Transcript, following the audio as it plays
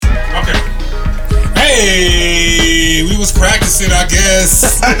Hey, we was practicing, I guess.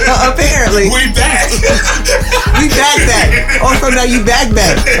 Apparently. We back. We back. Oh, so now you back.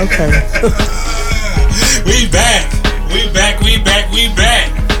 Okay. We back.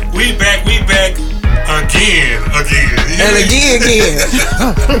 Again. And again.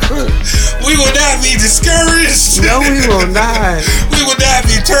 We will not be discouraged. No, we will not. We will not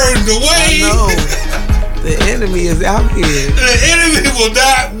be turned away. No. The enemy is out here. The enemy will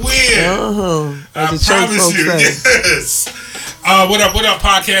not win. I promise you. Yes. What up,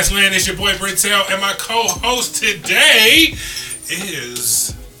 podcast land? It's your boy Brintel, and my co-host today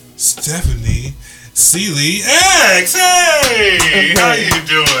is Stephanie Seeley X. Hey, how you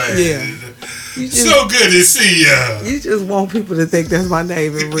doing? Yeah. So good to see ya. You just want people to think that's my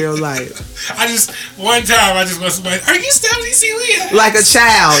name in real life. One time I just want somebody, are you Stephanie Seeley X? Like a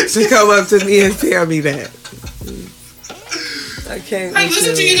child to come up to me and tell me that. I can't. I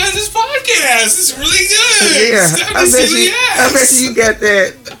listen to you guys' podcast. It's really good. Yeah. Stephanie I bet you got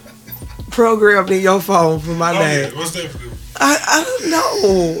that programmed in your phone for my name. Yeah. What's that for? I don't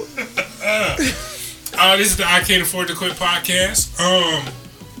know. This is the I Can't Afford to Quit podcast.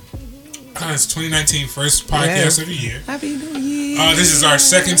 It's 2019 first podcast of the year. Happy New Year. This is our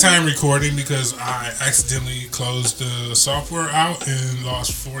second time recording because I accidentally closed the software out and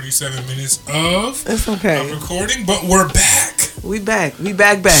lost 47 minutes of recording. But we're back. We back.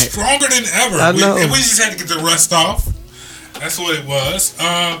 Stronger than ever. I know. We just had to get the rust off. That's what it was.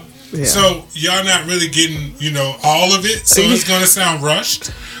 So y'all not really getting, all of it. So it's going to sound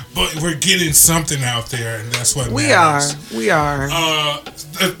rushed. But we're getting something out there, and that's what matters. We are.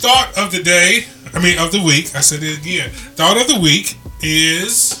 The thought of the day, of the week, I said it again. Thought of the week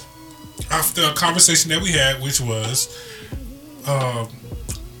is after a conversation that we had, which was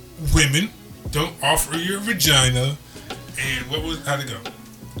women don't offer your vagina, and how'd it go?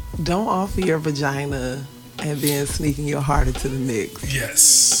 Don't offer your vagina and then sneaking your heart into the mix.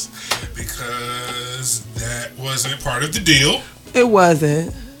 Yes, because that wasn't part of the deal. It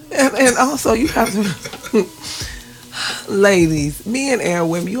wasn't. And also, you have to, ladies, men and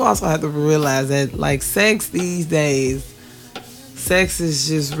women, you also have to realize that, like, sex these days, sex is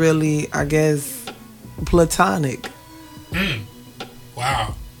just really, I guess, platonic.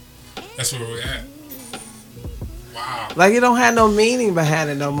 Wow. That's where we're at. Wow. Like, it don't have no meaning behind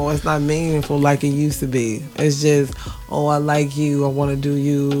it no more. It's not meaningful like it used to be. It's just, I like you, I want to do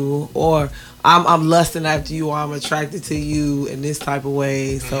you, or I'm lusting after you, or I'm attracted to you in this type of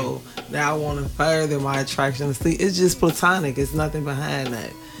way. So now I want to further my attraction. See, it's just platonic. It's nothing behind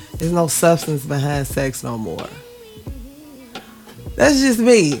that. There's no substance behind sex no more. That's just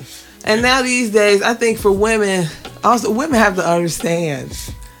me. And now these days, I think for women, also women have to understand,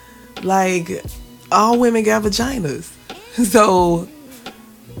 like, all women got vaginas. So,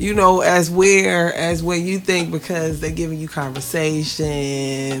 as where you think because they're giving you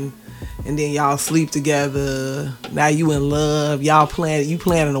conversation, and then y'all sleep together. Now you in love. You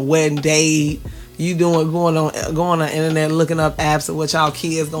planning a wedding date. You going on the internet looking up apps of what y'all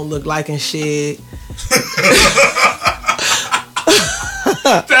kids gonna look like and shit.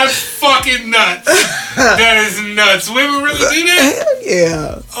 That's fucking nuts. That is nuts. Women really do that? Hell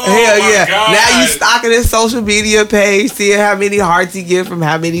yeah. Oh Hell yeah. God. Now you stalking his social media page, seeing how many hearts he get from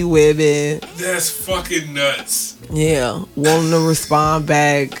how many women. That's fucking nuts. Yeah. Wanting to respond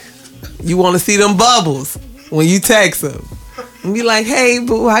back. You want to see them bubbles when you text them. And be like, hey,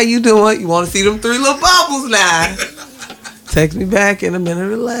 boo, how you doing? You want to see them 3 little bubbles now. Text me back in a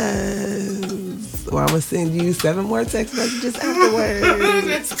minute or less. Or I'm going to send you 7 more text messages afterwards.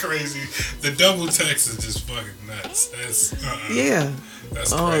 That's crazy. The double text is just fucking nuts. That's, yeah.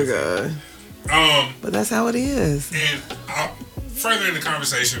 That's crazy. Oh, God. But that's how it is. And further in the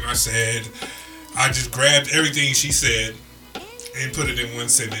conversation, I said, I just grabbed everything she said and put it in one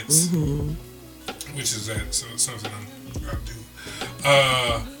sentence, which is that something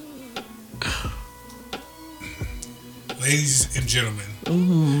I'll do. Ladies and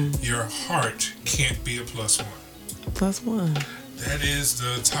gentlemen, your heart can't be a +1. +1. That is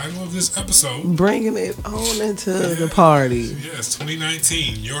the title of this episode. Bringing it on into the party. Yes,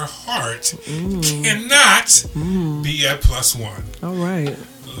 2019. Your heart cannot be a +1. All right.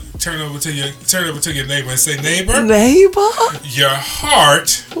 Turn over to your neighbor and say, neighbor, your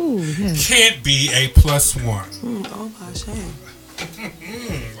heart can't be a +1. Oh my shame.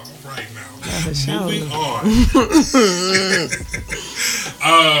 All right now. Moving on.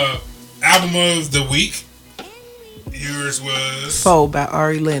 Album of the week. Yours was Fold by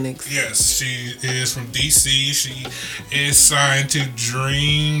Ari Lennox. Yes, she is from DC. She is signed to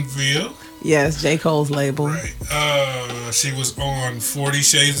Dreamville. Yes, J. Cole's label. Right. She was on 40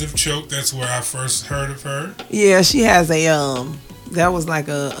 Shades of Choke. That's where I first heard of her. Yeah, she has a that was like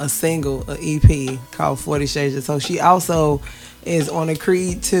a single, a EP called 40 Shades of Choke. She also is on a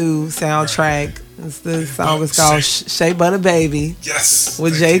Creed 2 soundtrack. Right. The song is called Shea Butter Baby. Yes.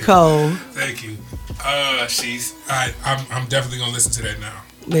 With J. Cole. Thank you. I'm definitely gonna listen to that now.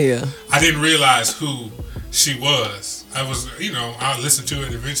 Yeah. I didn't realize who she was. I was, I'll listen to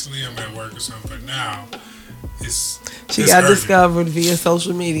it eventually. I'm at work or something, but now she got discovered via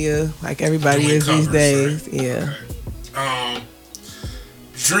social media, like everybody is these days. Right? Yeah. Okay.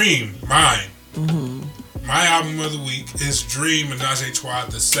 Dream, mine. Mm-hmm. My album of the week is Dream Menage a Trois,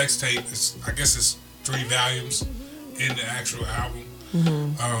 the sex tape. I guess it's 3 volumes in the actual album.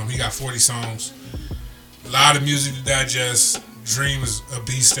 Mm-hmm. He got 40 songs. A lot of music to digest. Dream is a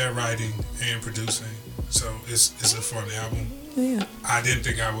beast at writing and producing. So it's a fun album. Yeah. I didn't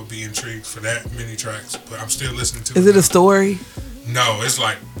think I would be intrigued for that many tracks, but I'm still listening to it. Is it a story? No, it's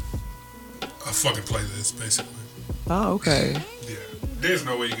like a fucking playlist, basically. Oh, okay. Yeah. There's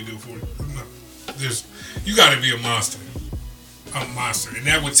no way you can do 40. No. You got to be a monster. A monster. And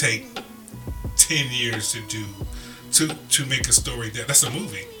that would take 10 years to do, to make a story that's a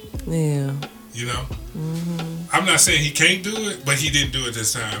movie. Yeah. You know? Mm-hmm. I'm not saying he can't do it, but he didn't do it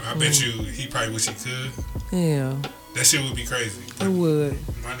this time. I bet you he probably wish he could. Yeah. That shit would be crazy. It would.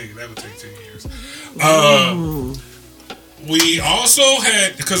 My nigga, that would take 10 years. We also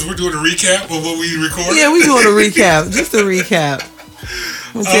had, because we're doing a recap of what we recorded. Yeah, we're doing a recap. Just a recap.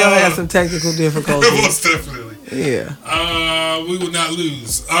 Until I had some technical difficulties. Most definitely. Yeah. We will not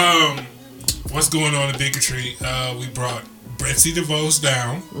lose. What's going on in bigotry? We brought Betsy DeVos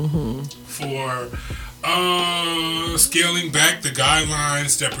down for scaling back the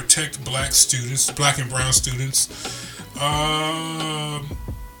guidelines that protect black and brown students,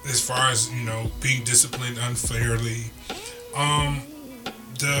 as far as being disciplined unfairly.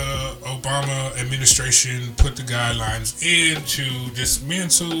 The Obama administration put the guidelines in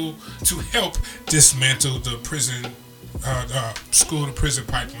to help dismantle the prison, school to prison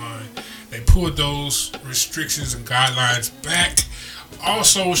pipeline. They pulled those restrictions and guidelines back.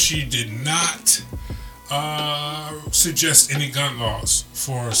 Also, she did not suggest any gun laws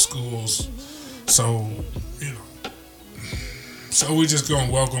for schools. So, so we're just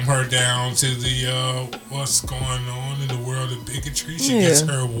gonna welcome her down to the what's going on in the world of bigotry. She gets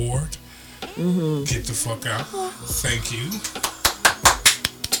her award. Mm-hmm. Get the fuck out. Thank you.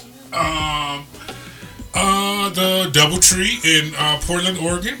 The DoubleTree in Portland,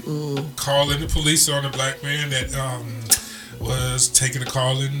 Oregon, calling the police on a black man that was taking a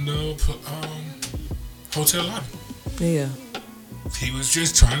call in the hotel lobby. Yeah. He was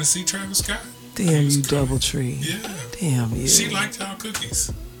just trying to see Travis Scott. Damn you, DoubleTree. Yeah. Damn you. She liked y'all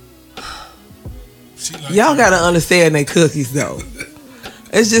cookies. Y'all gotta understand they cookies though.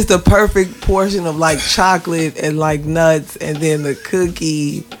 It's just a perfect portion of like chocolate and like nuts, and then the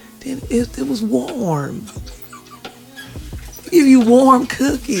cookie. Then it was warm. Give you warm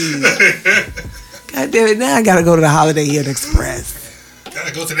cookies. God damn it! Now I gotta go to the Holiday Inn Express.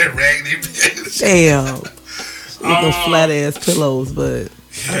 Gotta go to that raggedy bitch. Damn. With those flat ass pillows, but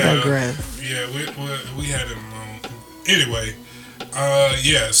I digress. Yeah, we had him on. Anyway,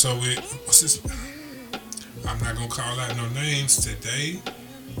 so what's this? I'm not gonna call out no names today,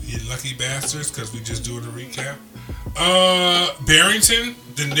 you lucky bastards, because we just doing a recap. Barrington,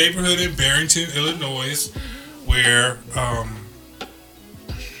 the neighborhood in Barrington, Illinois, where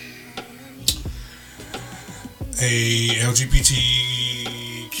a LGBTQ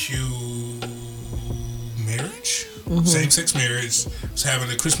marriage, same-sex marriage, was having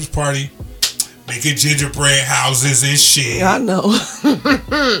a Christmas party, making gingerbread houses and shit. I know.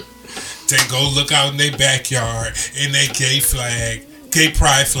 They go look out in their backyard, and their gay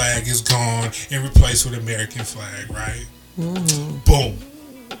pride flag is gone and replaced with American flag, right? Mm-hmm. Boom.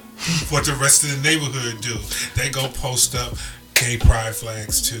 What the rest of the neighborhood do? They go post up gay pride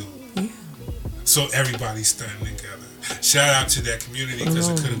flags too. Yeah. So everybody's standing together. Shout out to that community, because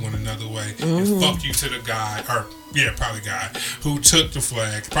it could have went another way. And fuck you to the guy, probably guy, who took the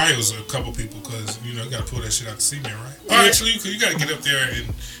flag. Probably was a couple people, because, you gotta pull that shit out the cement, right? Oh, actually, you gotta get up there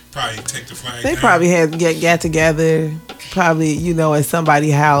and probably take the flag They down. probably had got together, probably, at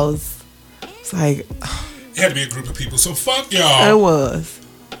somebody's house. It's like... It had to be a group of people, so fuck y'all. It was.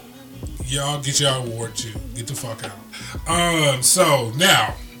 Y'all get y'all award too. Get the fuck out. So,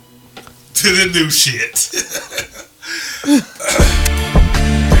 now, to the new shit. I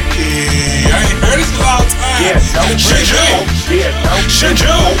ain't heard this in a long time. Shit, I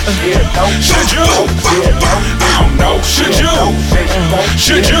don't know. Shit,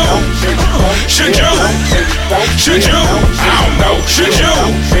 Should you? Should you? Should you? I don't know. Should you?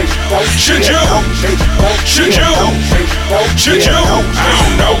 Should you? Should you? Should you? I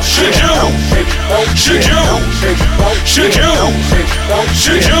don't know. Should you? Should you? Should you?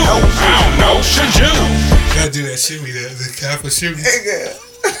 Should you? I don't know. Should you? Gotta do that shimmy, the cap of shimmy.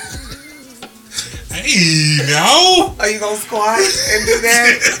 Hey, no. Are you gonna squat and do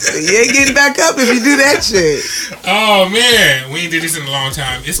that? You ain't getting back up if you do that shit. Oh man, we ain't did this in a long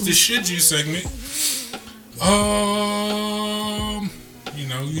time. It's the should you segment. You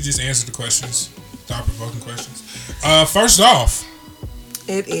know, you just answer the questions, thought-provoking questions. First off,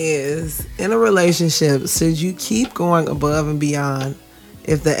 it is, in a relationship, should you keep going above and beyond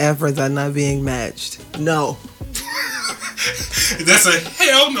if the efforts are not being matched? No. That's a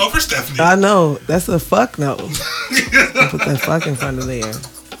hell no for Stephanie. I know. That's a fuck no. I'll put that fuck in front of there.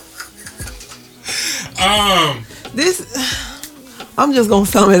 I'm just gonna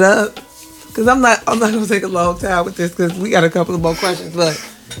sum it up because I'm not gonna take a long time with this because we got a couple of more questions. But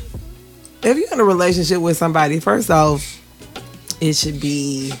if you're in a relationship with somebody, first off, it should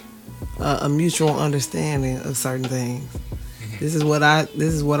be a mutual understanding of certain things. This is what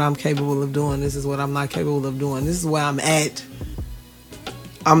I'm capable of doing. This is what I'm not capable of doing. This is where I'm at.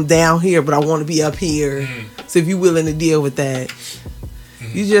 I'm down here, but I want to be up here. So if you're willing to deal with that,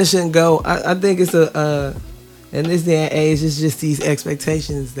 you just shouldn't go. I think it's in this day and age, it's just these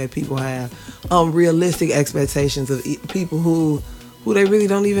expectations that people have, unrealistic expectations of people who they really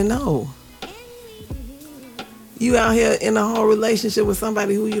don't even know. You out here in a whole relationship with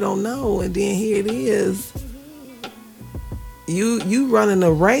somebody who you don't know, and then here it is. You running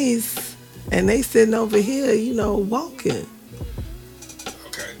a race, and they sitting over here, walking.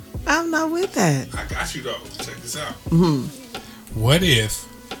 Okay. I'm not with that. I got you though. Check this out. What if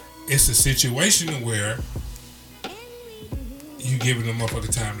it's a situation where you giving them up all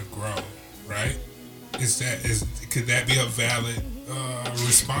the time to grow, right? Could that be a valid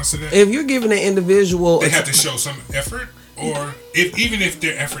response to that? If you're giving an individual, they have to show some effort, or even if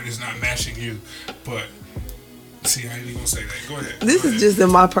their effort is not matching you, but. See, I ain't even gonna say that. Go ahead. This is just in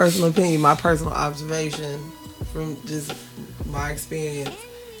my personal opinion, my personal observation from just my experience.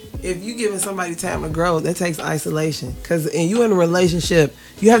 If you giving somebody time to grow, that takes isolation. Cause you in a relationship,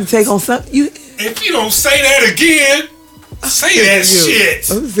 you have to take on something. If you don't say that again, say that shit.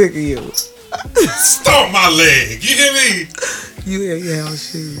 I'm sick of you. Stomp my leg. You hear me? You hear your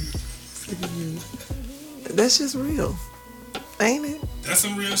shoes. Sick of you. That's just real, ain't it? That's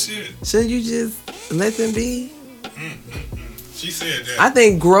some real shit. Shouldn't you just let them be? She said that. I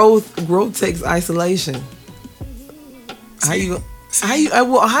think growth takes isolation. How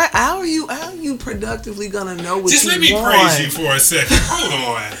are you productively gonna know what just you want? Just let me praise you for a second. Hold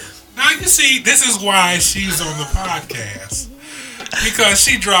on. Now you see, this is why she's on the podcast, because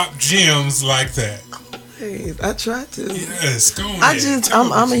she dropped gems like that. Hey, I try to. Yes, go ahead.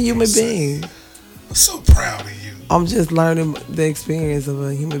 I'm a human being. I'm so proud of you. I'm just learning the experience of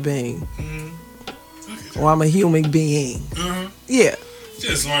a human being. Or I'm a human being. Yeah.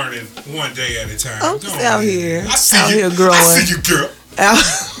 Just learning one day at a time. I'm just out here. I see you. Here growing. I see you, girl.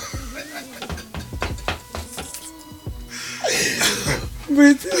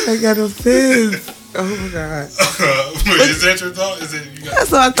 I got offense. Oh my God. Is that your thought? That's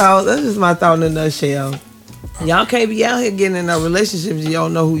what I thought. That's just my thought in a nutshell. Y'all can't be out here getting in a relationship if you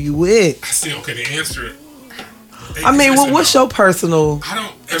don't know who you with. I still okay to answer it. I mean, what's your personal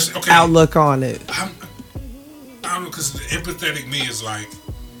outlook on it? I don't know, because the empathetic me is like,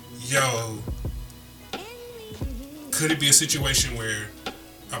 yo, could it be a situation where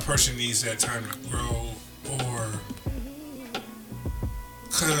a person needs that time to grow, or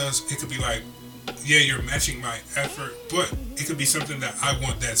because it could be like, yeah, you're matching my effort, but it could be something that I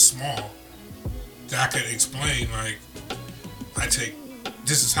want that small that I could explain, like,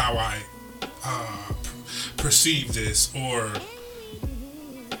 this is how I perceive this, or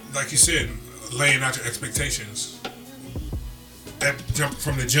like you said, laying out your expectations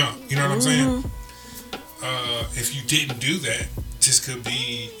from the jump. You know what I'm saying? If you didn't do that, this could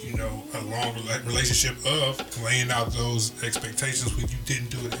be, a long relationship of laying out those expectations when you didn't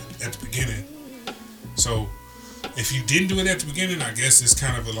do it at the beginning. So if you didn't do it at the beginning, I guess it's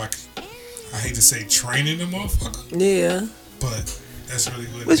kind of I hate to say training the motherfucker. Yeah. But that's really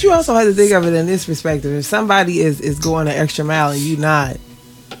good. But you also have to think of it in this perspective. If somebody is going the extra mile and you not,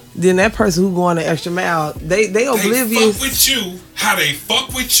 then that person who going the extra mile, they oblivious. They fuck with you how they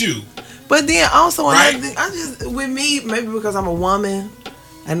fuck with you. But then also right? another thing, with me, maybe because I'm a woman,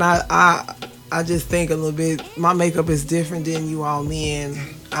 and I just think a little bit, my makeup is different than you all men.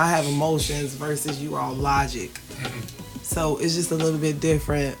 I have emotions versus you all logic. So it's just a little bit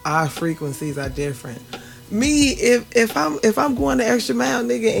different. Our frequencies are different. Me, if I'm going the extra mile,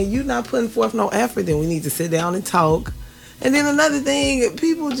 nigga, and you not putting forth no effort, then we need to sit down and talk. And then another thing,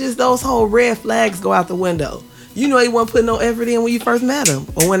 people just, those whole red flags go out the window. You know, you wasn't putting no effort in when you first met them,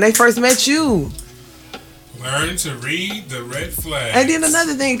 or when they first met you. Learn to read the red flags. And then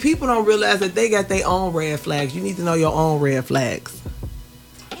another thing, people don't realize that they got their own red flags. You need to know your own red flags.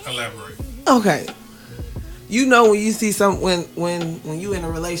 Elaborate. Okay. You know when you see some when you in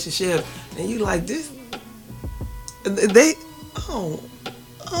a relationship and you like this, they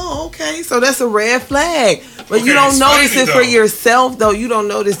okay, so that's a red flag. But Okay, you don't notice it for though. yourself though. You don't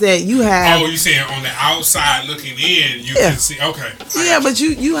notice that you have. Oh, you saying on the outside looking in, you can see. Okay. Yeah, but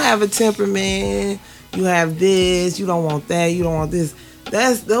you have a temperament. You have this. You don't want that. You don't want this.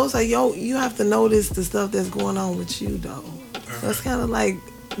 Those are you have to notice the stuff that's going on with you though. That's kind of like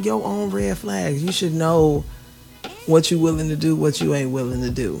your own red flags. You should know what you're willing to do, what you ain't willing to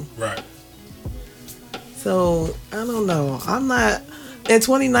do. Right. So I don't know. I'm not in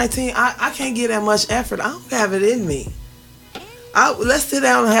 2019. I can't get that much effort. I don't have it in me. Let's sit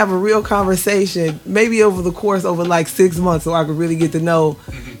down and have a real conversation. Maybe over the course over like 6 months, so I could really get to know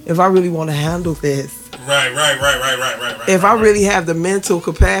if I really want to handle this. Right. If I really have the mental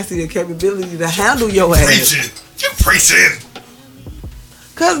capacity and capability to handle your ass. Preaching. You preaching.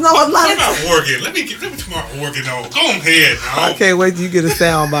 Cause no, a lot We're of not working. Let me tomorrow working on. Go ahead now. I can't wait till you get a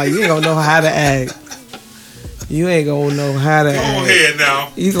sound bite. You ain't gonna know how to act. You ain't gonna know how to Go act. ahead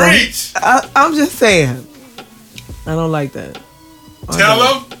now. You Preach. I'm just saying. I don't like that. Tell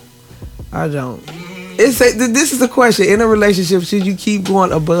them. I don't. This is a question. In a relationship, should you keep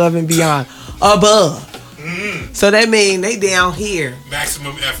going above and beyond? Above. So that means they down here.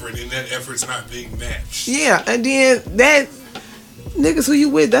 Maximum effort, and that effort's not being matched. Yeah, and then that niggas who you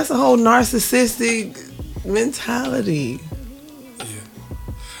with, that's a whole narcissistic mentality. Yeah.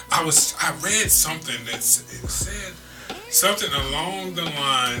 I read something it said something along the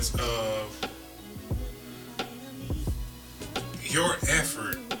lines of your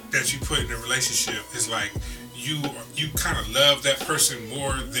effort that you put in a relationship is like you kind of love that person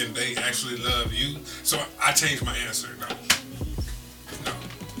more than they actually love you. So I changed my answer. No.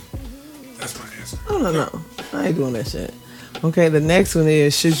 That's my answer. No. I ain't doing that shit. Okay, the next one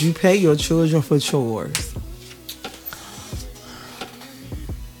is, should you pay your children for chores?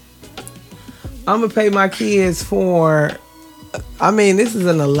 I'm gonna pay my kids for, this is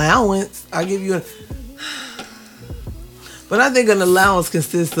an allowance. I give you but I think an allowance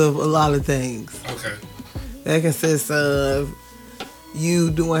consists of a lot of things. Okay. That consists of you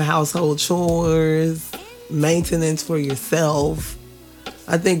doing household chores, maintenance for yourself.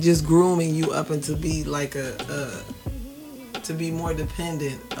 I think just grooming you up and to be like to be more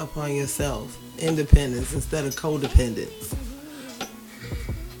dependent upon yourself. Independence instead of codependence.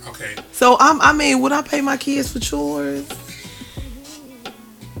 Okay. So would I pay my kids for chores?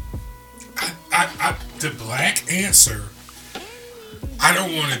 The black answer, I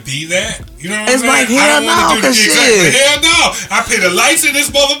don't want to be that. You know what It's I'm saying? like, hell no, cause shit. Hell no. I pay the lights in this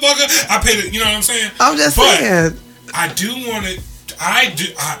motherfucker. I pay the, you know what I'm saying? I'm just saying. I do want to,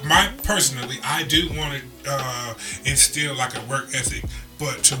 personally, I do want to instill like a work ethic,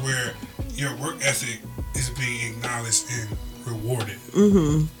 but to where your work ethic is being acknowledged and rewarded.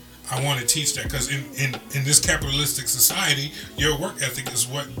 Mm-hmm. I want to teach that because in this capitalistic society, your work ethic is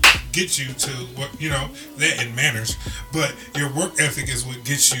what gets you to what, that and manners, but your work ethic is what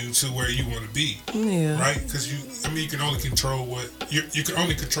gets you to where you want to be. Yeah. Right? Because you can only control you can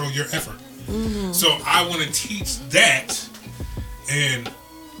only control your effort. Mm-hmm. So I want to teach that and,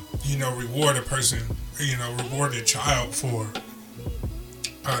 reward a person, reward a child for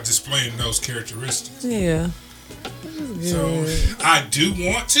displaying those characteristics. Yeah. So I do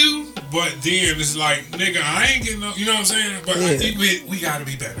want to, but then it's like, nigga, I ain't getting no, you know what I'm saying? But I think we gotta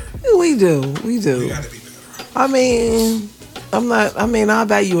be better. We do. We gotta be better. I'll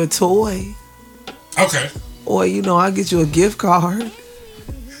buy you a toy. Okay. Or, I'll get you a gift card.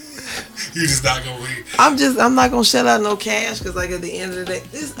 You just not gonna leave. I'm not gonna shell out no cash because, like, at the end of the day,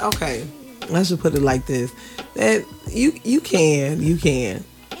 I should put it like this: that you can.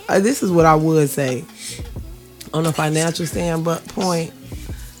 This is what I would say on a financial standpoint.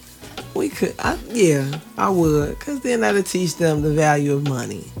 We could, I would, because then that'll teach them the value of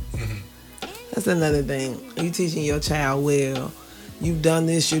money. Mm-hmm. That's another thing. You teaching your child well. You've done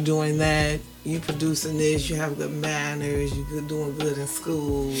this. You're doing that. You producing this. You have good manners. You're doing good in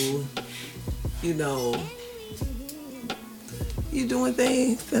school. You doing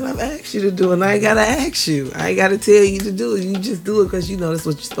things that I've asked you to do, and I ain't gotta ask you. I ain't gotta tell you to do it. You just do it because that's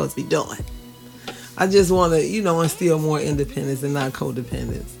what you're supposed to be doing. I just want to, instill more independence and not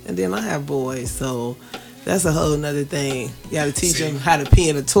codependence. And then I have boys, so that's a whole nother thing. You got to teach them how to pee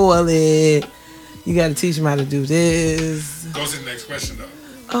in the toilet. You got to teach them how to do this. Goes to the next question, though.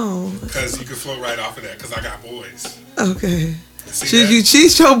 Oh. Because you can flow right off of that, because I got boys. Okay. Should you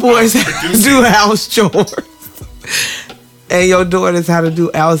teach your boys how to do house chores? And your daughters how to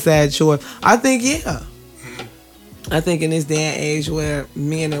do outside chores? I think, yeah. I think in this day and age where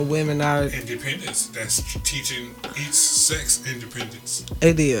men and women are... Independence. That's teaching each sex independence.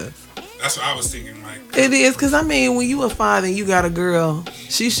 It is. That's what I was thinking, like... It is, because, I mean, when you a father and you got a girl,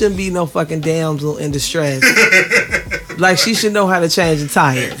 she shouldn't be no fucking damsel in distress. Like, she should know how to change a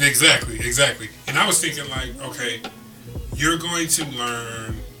tire. Exactly. And I was thinking, like, okay, you're going to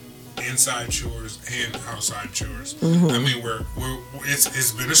learn inside chores and outside chores. Mm-hmm. I mean,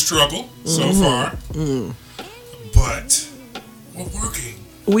 it's been a struggle so far. Mm-hmm. But we're working.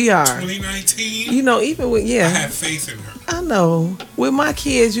 We are. 2019. Even with I have faith in her. I know. With my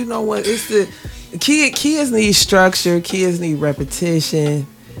kids, you know what? It's the kids need structure. Kids need repetition.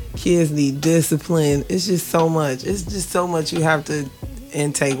 Kids need discipline. It's just so much. It's just so much you have to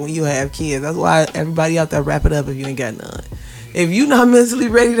intake when you have kids. That's why everybody out there, wrap it up if you ain't got none. If you not mentally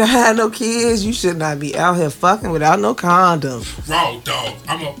ready to have no kids, you should not be out here fucking without no condom. Raw dog.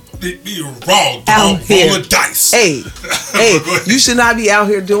 I'm a raw dog. Roll of dice. Hey, you should not be out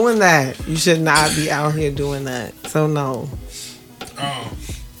here doing that. You should not be out here doing that. So no. I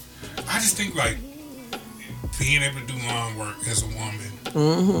just think like being able to do lawn work as a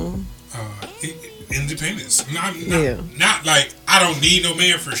woman. Independence. Not like I don't need no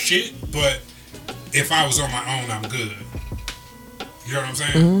man for shit, but if I was on my own, I'm good. You know what I'm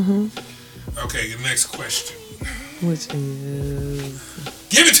saying? Mm-hmm. Okay, the next question. Which is...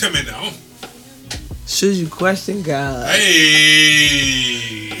 Give it to me now. Should you question God?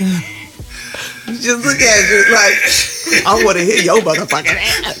 Hey. You just look at it like, I want to hear your motherfucking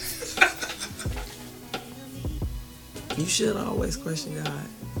ass. You should always question God.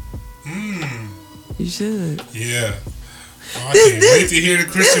 You should. Yeah. Oh, I can't wait to hear the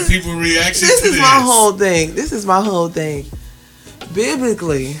Christian people reaction to this. This is my whole thing.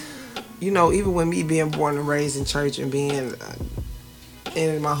 Biblically, even with me being born and raised in church and being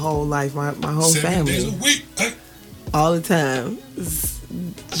in my whole life, my whole 7 family, days a week, all the time,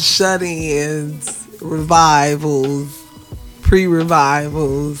 shut-ins, revivals,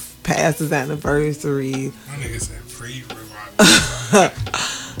 pre-revivals, pastors' anniversaries. My nigga said pre-revival.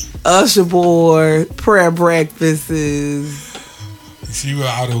 Usher board, prayer breakfasts. You were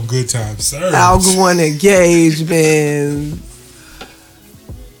out on good times, sir. Outgoing engagements.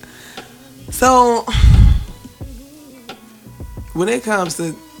 So, when it comes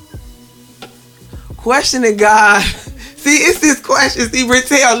to questioning God, see, it's this question. See,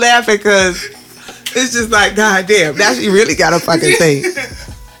 Brittell laughing because it's just like, God damn, now she really got a fucking thing.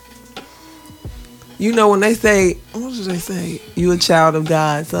 When they say, what do they say? You a child of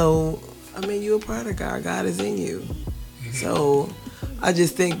God. So, I mean, you a part of God. God is in you. Mm-hmm. So, I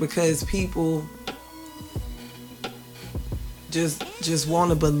just think because people just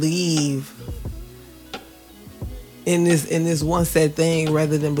want to believe in this one set thing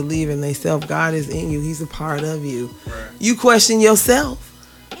rather than believe in themselves. God is in you. He's a part of you. Right. You question yourself.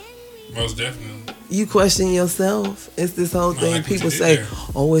 Most definitely. You question yourself. It's this whole thing. Like people say,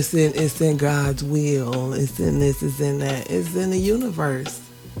 "Oh, it's in God's will. It's in this. It's in that. It's in the universe.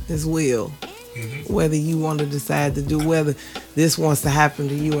 His will." Mm-hmm. Whether you want to decide to do, whether this wants to happen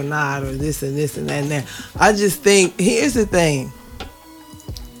to you or not, or this and this and that and that. I just think, here's the thing.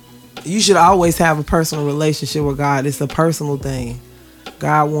 You should always have a personal relationship with God. It's a personal thing.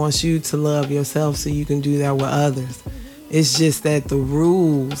 God wants you to love yourself so you can do that with others. It's just that the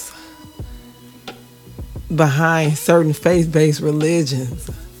rules behind certain faith-based religions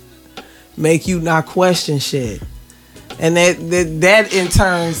make you not question shit. And that in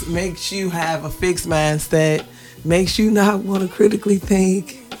turn makes you have a fixed mindset, makes you not want to critically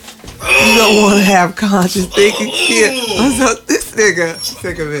think. You don't want to have conscious thinking. So this nigga,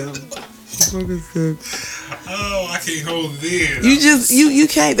 sick of him. Oh, I can't hold it in. You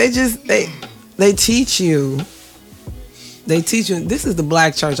can't. They teach you. They teach you. This is the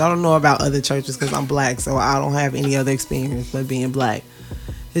black church. I don't know about other churches because I'm black, so I don't have any other experience but being black.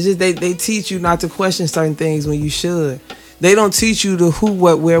 It's just they teach you not to question certain things when you should. They don't teach you the who,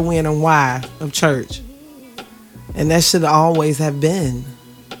 what, where, when, and why of church. And that should always have been.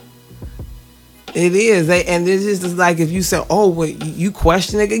 It is. And it's just like if you say, oh, well, you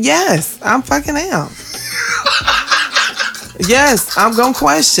question it. Yes, I'm fucking am. Yes, I'm going to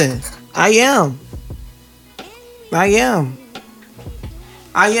question. I am.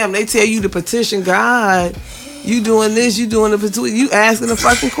 I am. They tell you to petition God. You doing this, you doing the petition. You asking a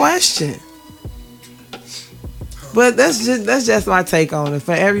fucking question. But that's just my take on it.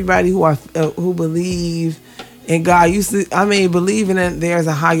 For everybody who believe in God, believing that there's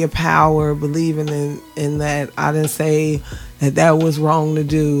a higher power, believing in that. I didn't say that was wrong to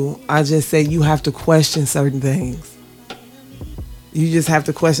do. I just say you have to question certain things. You just have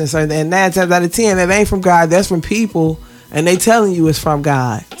to question certain things. And 9 times out of 10, that ain't from God. That's from people, and they telling you it's from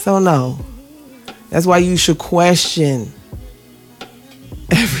God. So no, that's why you should question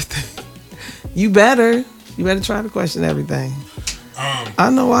everything. You better try to question everything. I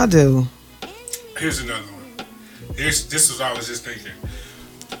know I do. Here's another one. This is what I was just thinking.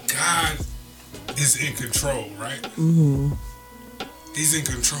 God is in control, right? Mm-hmm. He's in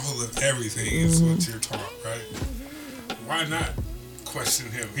control of everything, is what you're taught, right? Why not question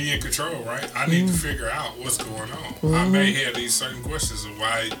him? He in control, right? I need to figure out what's going on. I may have these certain questions of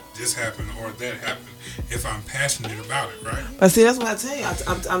why this happened or that happened if I'm passionate about it, right? But see, that's what I tell you.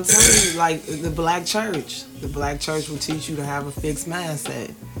 I'm telling you, like the black church will teach you to have a fixed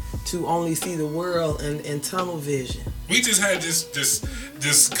mindset, to only see the world in tunnel vision. We just had this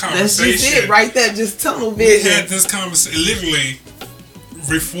conversation. That's just it right there, just tunnel vision. We had this conversation literally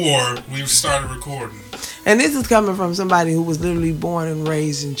before we started recording. And this is coming from somebody who was literally born and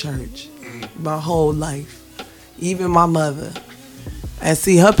raised in church my whole life. Even my mother. And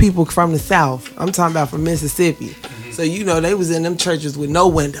see, her people from the South. I'm talking about from Mississippi. So, they was in them churches with no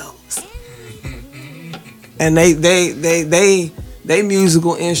windows. And they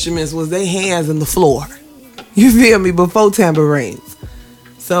musical instruments was their hands on the floor. You feel me? Before tambourines.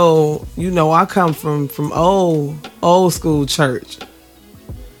 So, I come from old school church.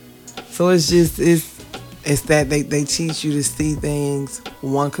 So it's that they teach you to see things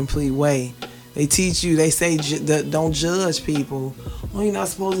one complete way. They teach you, they say don't judge people. Oh, you're not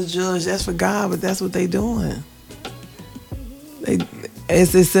supposed to judge. That's for God, but that's what they doing.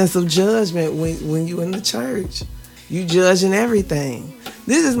 It's this sense of judgment when you in the church. You judging everything.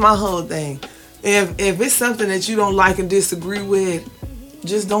 This is my whole thing. If it's something that you don't like and disagree with,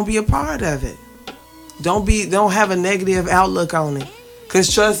 just don't be a part of it. Don't have a negative outlook on it.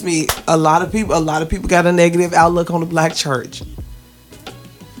 Cause trust me, a lot of people got a negative outlook on the black church.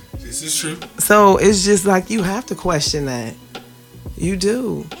 This is true. So it's just like you have to question that. You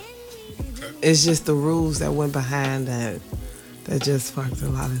do. Okay. It's just the rules that went behind that just fucked a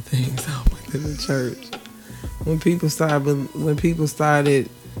lot of things up within the church. When people started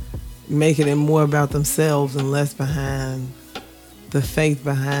making it more about themselves and less behind the faith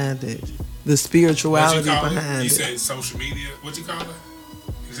behind it, the spirituality behind it. You said social media. What you call it?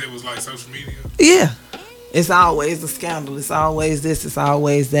 You said it was like social media? Yeah. It's always a scandal. It's always this. It's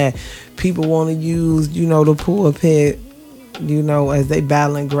always that. People want to use, the pulpit, as they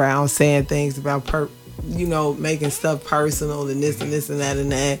battling ground, saying things about, making stuff personal and this and this and that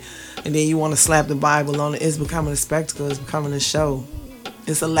and that. And then you want to slap the Bible on it. It's becoming a spectacle. It's becoming a show.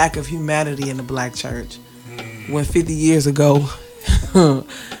 It's a lack of humanity in the black church. When 50 years ago,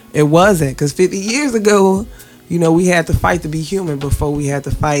 it wasn't. Because 50 years ago, we had to fight to be human before we had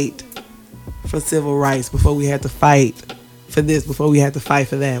to fight for civil rights, before we had to fight for this, before we had to fight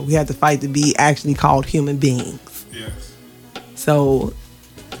for that. We had to fight to be actually called human beings. Yes. So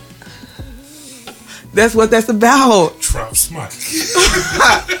that's what that's about. Trump smart.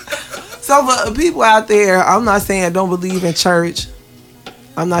 So for people out there, I'm not saying don't believe in church.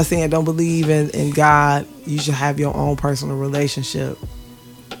 I'm not saying don't believe in God. You should have your own personal relationship.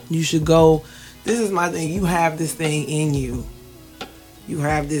 You should go. This is my thing. You have this thing in you. You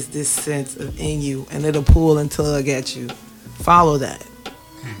have this sense of in you, and it'll pull and tug at you. Follow that.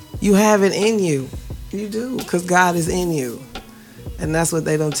 You have it in you. You do, because God is in you. And that's what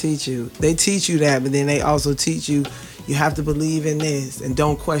they don't teach you. They teach you that, but then they also teach you have to believe in this, and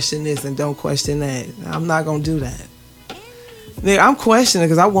don't question this, and don't question that. I'm not going to do that. I'm questioning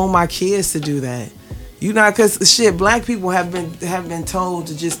because I want my kids to do that. Because black people have been told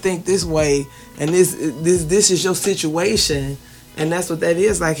to just think this way, and this is your situation, and that's what that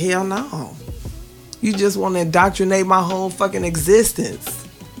is. Like, hell no. You just want to indoctrinate my whole fucking existence.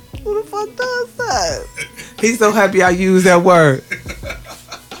 Who the fuck does that? He's so happy I used that word.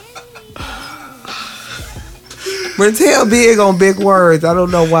 Brentel big on big words. I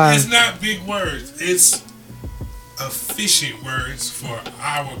don't know why. It's not big words. It's efficient words for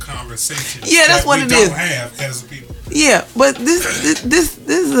our conversation. Yeah, that's what it is. We don't have as people. Yeah, but this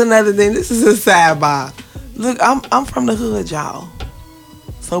is another thing. This is a sidebar. Look, I'm from the hood, y'all.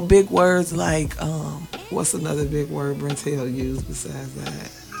 So big words like what's another big word Brentel used besides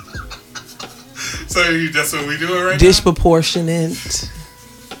that? So that's what we doing right Disproportionate.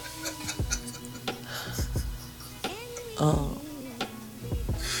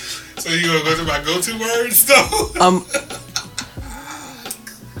 So you gonna go to my go-to words though?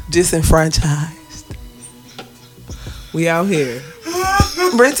 Disenfranchised. We out here.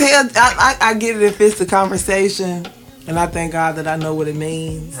 Brentel, I get it if it's the conversation, and I thank God that I know what it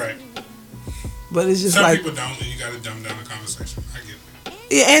means. Right. But it's just some like people don't, and you gotta dumb down the conversation. I get it.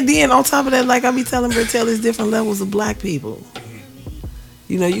 yeah, and then on top of that, like I be telling Brentel, there's different levels of black people. Mm-hmm.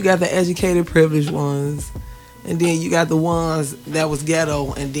 You know, you got the educated, privileged ones. And then you got the ones that was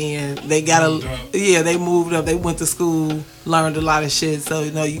ghetto, and then they got they moved up. They went to school, learned a lot of shit. So you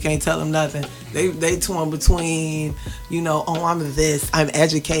know you can't tell them nothing. They torn between, you know, oh I'm this, I'm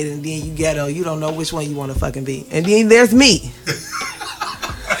educated, and then you ghetto. You don't know which one you want to fucking be. And then there's me,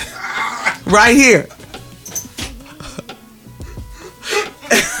 right here.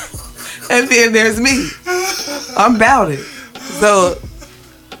 And then there's me. I'm about it. So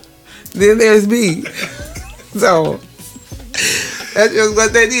then there's me. So that's just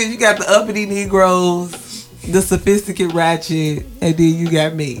what that is. You got the uppity Negroes, the sophisticated ratchet, and then you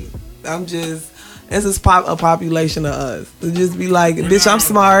got me. It's just a population of us. To just be like, bitch, I'm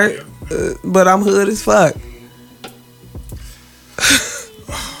smart, but I'm hood as fuck.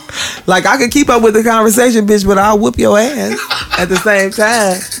 Like I could keep up with the conversation, bitch, but I'll whoop your ass at the same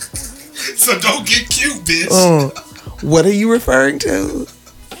time. So don't get cute, bitch. What are you referring to?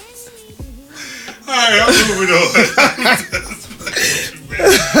 Alright, I'm moving on.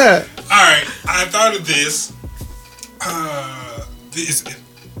 Alright, I thought of this.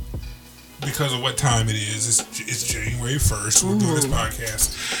 Because of what time it is. It's January 1st. We're doing this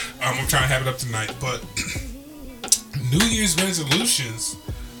podcast. I'm trying to have it up tonight. But New Year's resolutions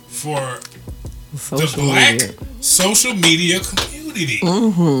for the black social media community.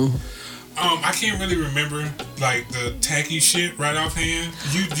 Mm-hmm. I can't really remember like the tacky shit right offhand.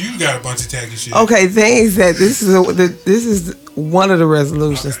 You got a bunch of tacky shit. Okay, things that this is one of the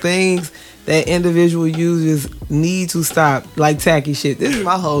resolutions. Okay. Things that individual users need to stop, like tacky shit. This is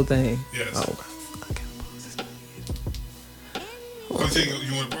my whole thing. Yes. Oh, okay.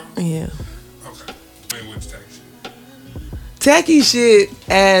 You want to borrow? Yeah. Okay. Wait, what's tacky shit? Tacky shit,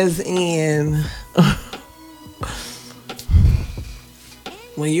 as in.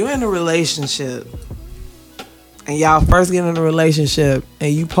 When you're in a relationship and y'all first get in a relationship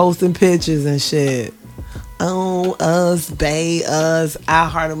and you posting pictures and shit, oh, us, bae, us, I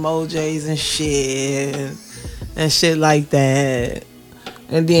heart emojis and shit like that.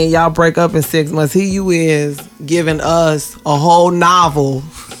 And then y'all break up in 6 months. Here you is giving us a whole novel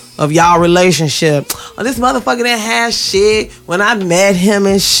of y'all relationship. Oh, this motherfucker didn't have shit when I met him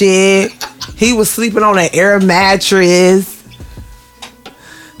and shit. He was sleeping on an air mattress.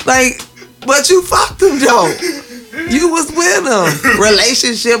 Like, but you fucked him though. You was with him.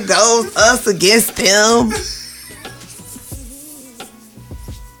 Relationship goes us against them.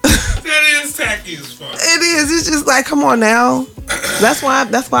 That is tacky as fuck. It is. It's just like, come on now. That's why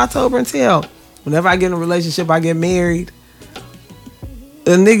I told Brentel. Whenever I get in a relationship, I get married.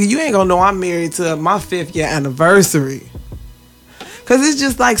 And nigga, you ain't gonna know I'm married to my 5th year anniversary. Cause it's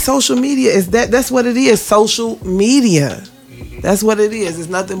just like social media is that's what it is. Social media. That's what it is. It's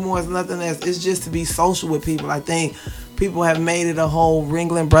nothing more. It's nothing less. It's just to be social with people. I think people have made it a whole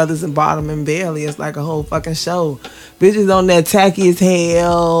Ringling Brothers and Bottom and Bailey. It's like a whole fucking show. Bitches on that tacky as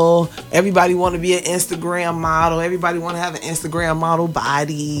hell. Everybody want to be an Instagram model. Everybody want to have an Instagram model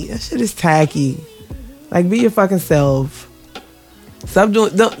body. That shit is tacky. Like, be your fucking self. Stop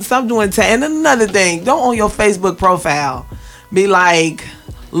doing And another thing, don't on your Facebook profile be like,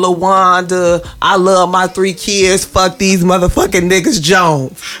 LaWanda, I love my 3 kids, fuck these motherfucking niggas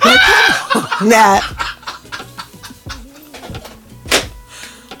Jones. Like, come on, nah.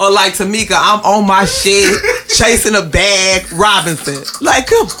 Or like Tamika, I'm on my shit, chasing a bag, Robinson. Like,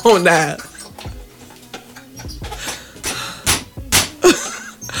 come on now.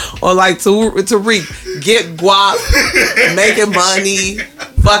 Or like Tariq, get guap, making money,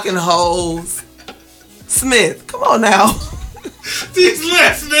 fucking hoes. Smith, come on now. These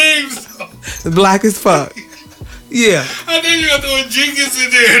last names, though. Black as fuck. Yeah. I think you're throwing Jenkins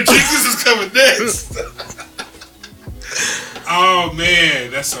in there. Jenkins is coming next. Oh man,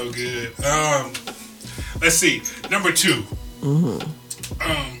 that's so good. Let's see. Number 2.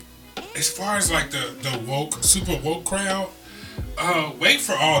 Mm-hmm. As far as like the woke, super woke crowd, wait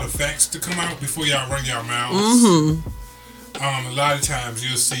for all the facts to come out before y'all run your mouths. Mm-hmm. A lot of times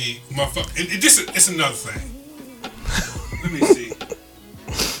you'll see motherfucker. It's another thing. Let me see.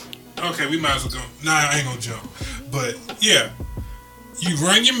 Okay, we might as well go. Nah, I ain't gonna jump. But yeah, you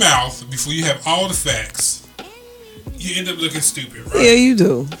run your mouth before you have all the facts. You end up looking stupid, right? Yeah, you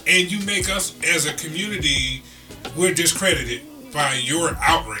do. And you make us as a community we're discredited by your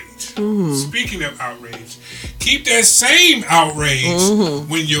outrage. Speaking of outrage, keep that same outrage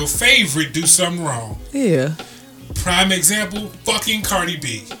when your favorite do something wrong. Yeah. Prime example, fucking Cardi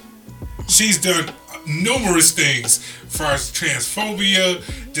B. She's done numerous things as far as transphobia,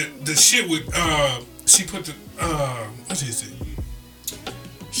 the shit with, she put the, what is it?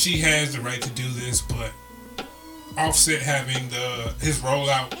 She has the right to do this, but Offset having his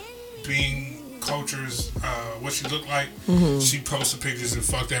rollout being Culture's, what she looked like, she posted pictures and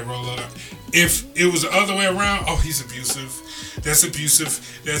fucked that rollout. If it was the other way around, oh, he's abusive. That's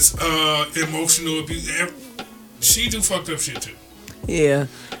emotional abuse. She do fucked up shit too. Yeah.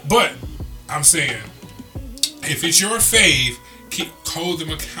 But I'm saying, if it's your fave, hold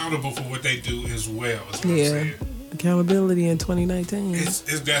them accountable for what they do as well. Is what I'm saying. Accountability in 2019.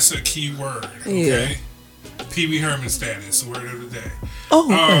 That's a key word. Okay. Yeah. Pee Wee Herman status, word of the day. Oh.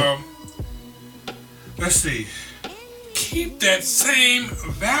 Okay. Let's see. Keep that same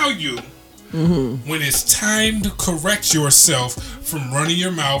value when it's time to correct yourself from running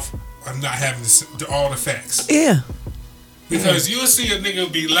your mouth of not having all the facts. Yeah. Because you'll see a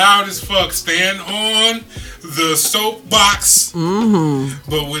nigga be loud as fuck, stand on the soapbox,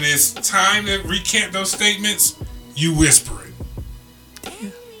 but when it's time to recant those statements, you whisper it. Yeah.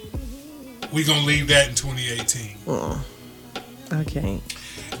 We gonna leave that in 2018. I can't.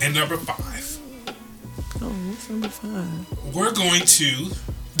 And number 5. Oh, what's number 5? We're going to,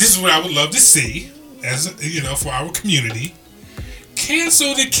 this is what I would love to see, as for our community.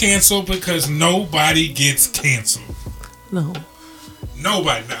 Cancel the cancel because nobody gets canceled. No.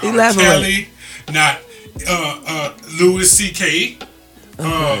 Nobody. Not R. Kelly, not Louis C.K.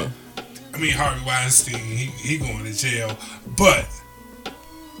 Okay. Harvey Weinstein, he going to jail. But,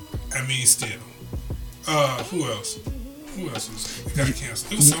 still. Who else? Who else got canceled?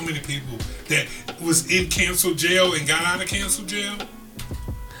 There was so many people that was in canceled jail and got out of canceled jail.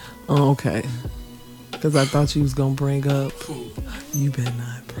 Oh, okay. Because I thought you was going to bring up. Who? You better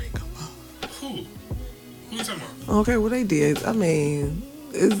not bring them up. Who? Who you talking about? Okay, well, they did.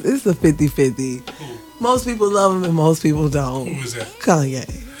 It's a 50-50. Who? Most people love him and most people don't. Who is that? Kanye.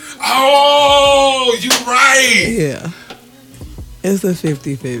 Oh, you right. Yeah. It's a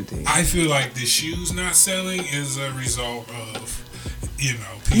 50-50. I feel like the shoes not selling is a result of, people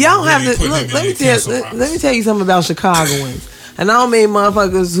Y'all really have to look. Let me tell you something about Chicagoans. And I don't mean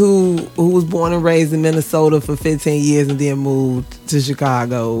motherfuckers who was born and raised in Minnesota for 15 years and then moved to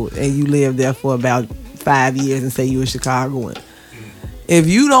Chicago and you lived there for about 5 years and say you a Chicagoan. If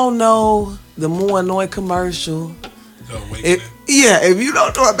you don't know the More Annoying commercial, if you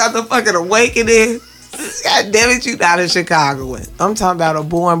don't know about the fucking Awakening, God damn it, you not a Chicagoan. I'm talking about a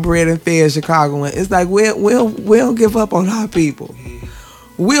born, bred, and fed Chicagoan. It's like we don't give up on our people.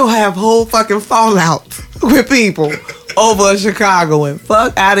 We'll have whole fucking fallout with people over a Chicagoan.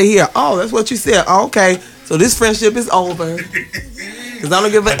 Fuck out of here. Oh, that's what you said. Oh, okay, so this friendship is over. Cause I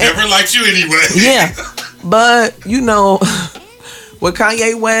don't give a. I never liked you anyway. Yeah, but with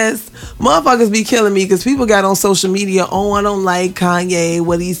Kanye West, motherfuckers be killing me because people got on social media, oh, I don't like Kanye,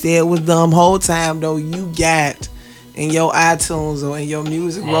 what he said was dumb. Whole time, though, you got in your iTunes or in your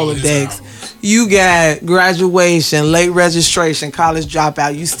music Rolodex, you got graduation, late registration, college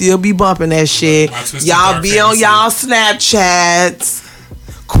dropout. You still be bumping that shit. Y'all be on y'all Snapchats,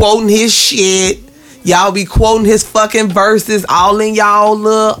 quoting his shit. Y'all be quoting his fucking verses all in y'all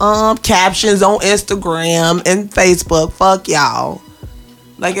little captions on Instagram and Facebook. Fuck y'all.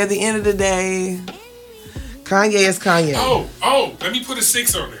 Like, at the end of the day, Kanye is Kanye. Oh, let me put a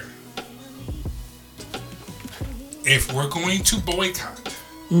 6 on there. If we're going to boycott,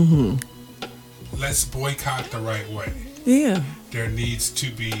 let's boycott the right way. Yeah. There needs to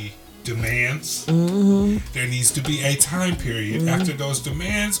be demands. There needs to be a time period after those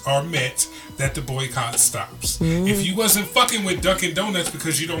demands are met that the boycott stops. If you wasn't fucking with Dunkin' Donuts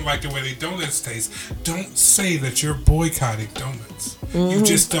because you don't like the way their donuts taste, don't say that you're boycotting donuts. You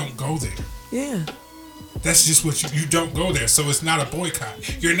just don't go there. Yeah. That's just what you don't go there. So it's not a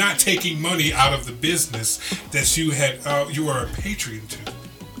boycott. You're not taking money out of the business that you were a patron to.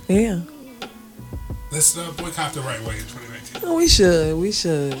 Yeah. Let's boycott the right way in 2019. No, we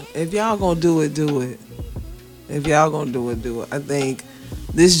should. If y'all gonna do it, do it. If y'all gonna do it, do it. I think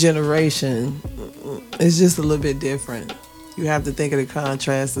this generation is just a little bit different. You have to think of the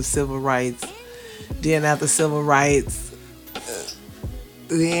contrast of civil rights. Then after civil rights,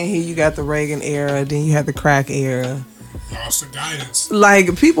 then here you got the Reagan era. Then you had the crack era. Lost the guidance.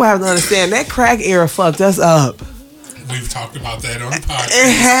 Like, people have to understand that crack era fucked us up. We've talked about that on the podcast.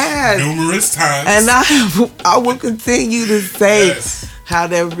 It has. Numerous times. And I will continue to say how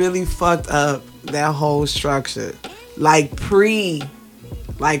that really fucked up that whole structure. like pre-crack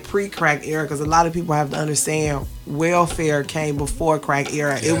era, because a lot of people have to understand welfare came before crack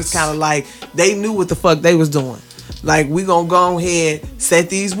era. Yes. It was kind of like they knew what the fuck they was doing. Like, we gonna go ahead, set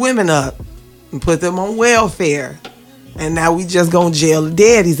these women up and put them on welfare, and now we just gonna jail the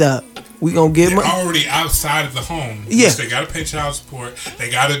daddies up. We gonna get them already outside of the home. Yeah, they gotta pay child support. They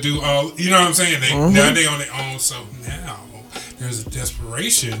gotta do all. You know what I'm saying? Now they on their own. So now there's a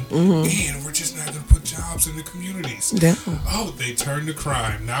desperation, and we're just not gonna put jobs in the communities. Yeah. Oh, they turn to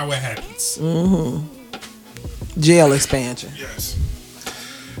crime. Now what happens? Jail expansion. Yes.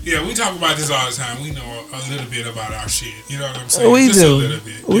 Yeah, we talk about this all the time. We know a little bit about our shit. You know what I'm saying? We just do. A little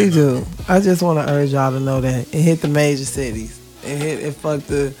bit. We do. I just want to urge y'all to know that it hit the major cities. It fucked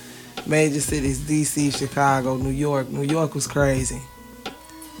the major cities: DC, Chicago, New York. New York was crazy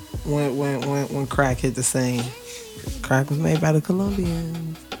when crack hit the scene. Crack was made by the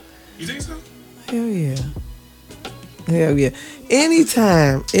Colombians. You think so? Hell yeah. Hell yeah.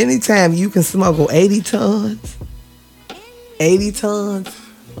 Anytime you can smuggle 80 tons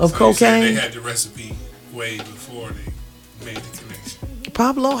of cocaine. They had the recipe way before they made the connection.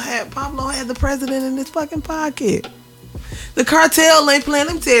 Pablo had the president in his fucking pocket. The cartel ain't playing.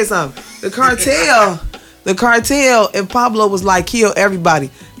 Let me tell you something. The cartel, if Pablo was like, kill everybody.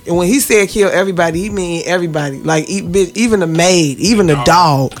 And when he said kill everybody, he mean everybody. Like, even the maid, even the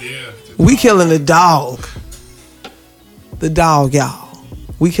dog. Yeah, we killing the dog. The dog, y'all.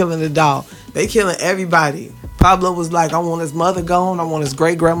 We killing the dog. They killing everybody. Pablo was like, I want his mother gone. I want his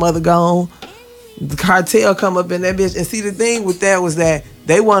great-grandmother gone. The cartel come up in that bitch. And see, the thing with that was that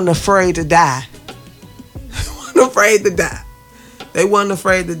they wasn't afraid to die. They wasn't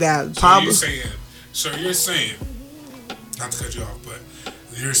afraid to die. Pablo, so you're saying, not to cut you off, but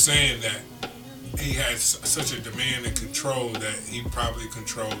you're saying that he had such a demand and control that he probably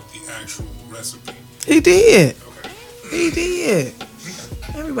controlled the actual recipe. He did. Okay. He did.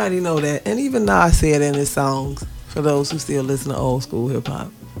 Everybody know that. And even Nas said in his songs, for those who still listen to old school hip hop.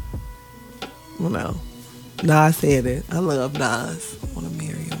 You know, Nas said it. I love Nas. I want to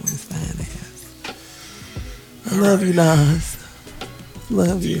marry him with his fine ass. I love you, Nas.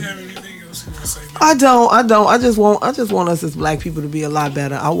 Love you. Do you have anything else you want to say? I don't. I just want us as black people to be a lot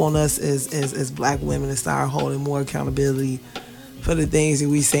better. I want us as black women to start holding more accountability for the things that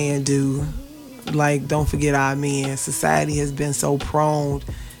we say and do. Like, don't forget our men. Society has been so prone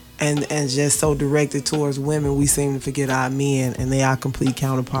and just so directed towards women, we seem to forget our men, and they are complete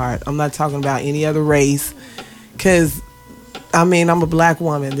counterpart. I'm not talking about any other race, because, I mean, I'm a black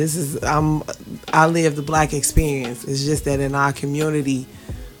woman. I live the black experience. It's just that in our community,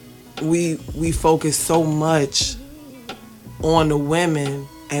 we focus so much on the women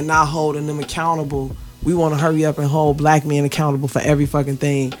and not holding them accountable. We want to hurry up and hold black men accountable for every fucking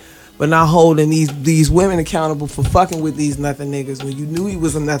thing, but not holding these women accountable for fucking with these nothing niggas. When you knew he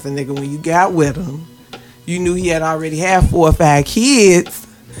was a nothing nigga, when you got with him, you knew he had already had 4 or 5 kids.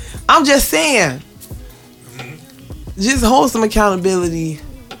 I'm just saying, just hold some accountability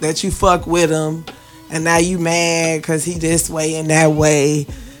that you fuck with him, and now you mad because he this way and that way.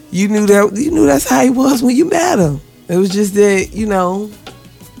 You knew that's how he was when you met him. It was just that, you know,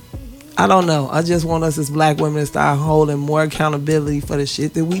 I don't know. I just want us as black women to start holding more accountability for the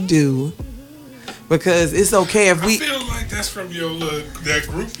shit that we do. Because it's okay if we... I feel like that's from your that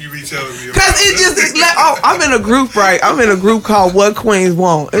group you be telling me about. Because it's like, I'm in a group, right? I'm in a group called What Queens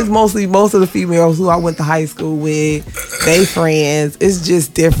Want. It's mostly most of the females who I went to high school with. They friends. It's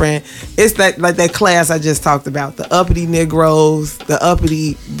just different. It's like that class I just talked about. The uppity Negroes, the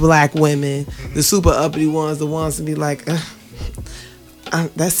uppity black women, the super uppity ones, the ones to be like...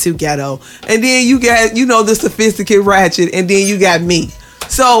 that's too ghetto. And then you got, the sophisticated ratchet, and then you got me.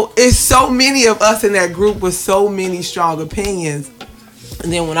 So it's so many of us in that group with so many strong opinions.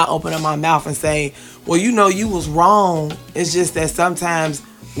 And then when I open up my mouth and say, well, you was wrong, it's just that sometimes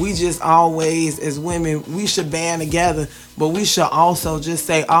we just always, as women, we should band together, but we should also just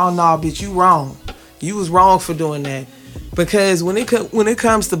say, oh no, bitch, you wrong. You was wrong for doing that. Because when it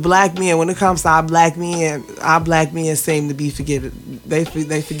comes to black men, when it comes to our black men seem to be they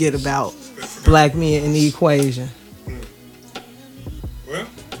forget about black men in the equation. Well,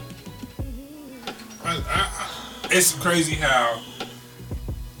 it's crazy how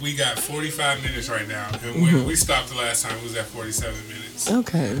we got 45 minutes right now, and when we stopped the last time, it was at 47 minutes.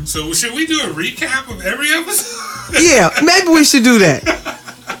 Okay. So should we do a recap of every episode? Yeah, maybe we should do that.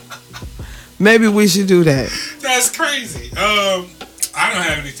 Maybe we should do that. That's crazy. I don't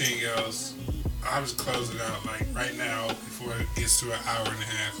have anything else. I was closing out like right now before it gets to an hour and a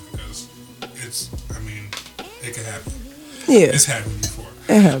half, because it could happen. Yeah. It's happened before.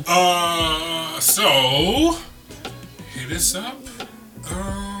 It happened. So hit us up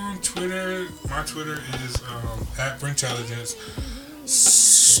on Twitter. My Twitter is at Brintelligence.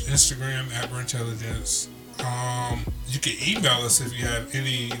 Instagram at Brintelligence. You can email us if you have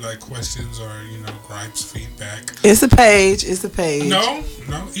any questions or gripes, feedback. It's a page. It's a page. No,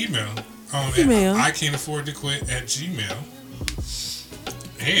 email. Email. I can't afford to quit at Gmail.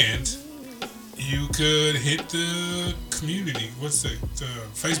 And you could hit the community. What's the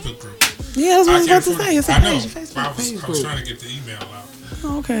Facebook group? Yeah, that's what I was about to say. It's a page. I was trying to get the email out.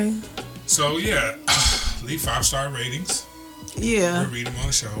 Oh, okay. So yeah, leave 5-star ratings. Yeah. We'll read them on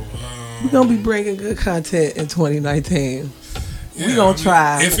the show. We're gonna be bringing good content in 2019. Yeah, we gonna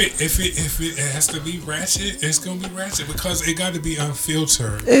try. If it has to be ratchet, it's gonna be ratchet because it got to be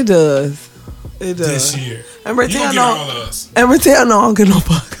unfiltered. It does. It does. This year. And you don't get all of us. And Ratel, no, I don't get no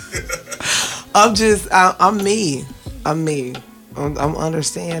fuck. I'm me. I'm me. I'm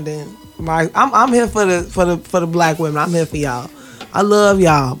understanding. I'm here for the black women. I'm here for y'all. I love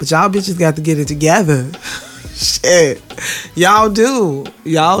y'all, but y'all bitches got to get it together. Shit. Y'all do.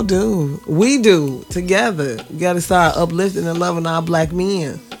 We do. Together. We got to start uplifting and loving our black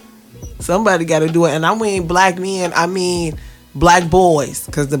men. Somebody got to do it. And I mean black men, I mean black boys.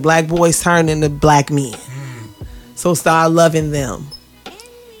 Because the black boys turn into black men. So start loving them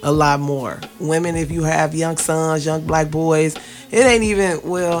a lot more. Women, if you have young sons, young black boys, it ain't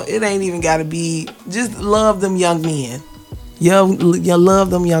even got to be, just love them young men. You love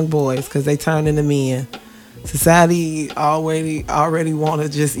them young boys because they turn into men. Society already want to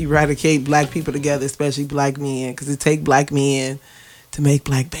just eradicate black people together, especially black men, because it take black men to make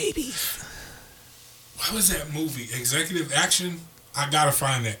black babies. What was that movie? Executive Action? I gotta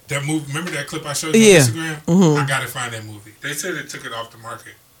find that. That movie. Remember that clip I showed you on Instagram? Mm-hmm. I gotta find that movie. They said they took it off the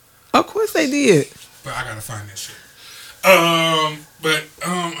market. Of course they did. But I gotta find that shit.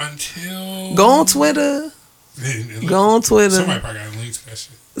 Until go on Twitter. Go on Twitter. Somebody probably got a link to that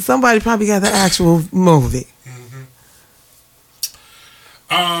shit. Somebody probably got the actual movie. Mm-hmm.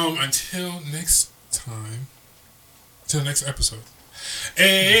 Until next time. Until next episode.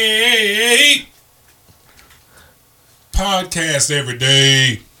 Hey, podcast every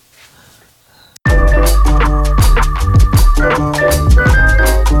day.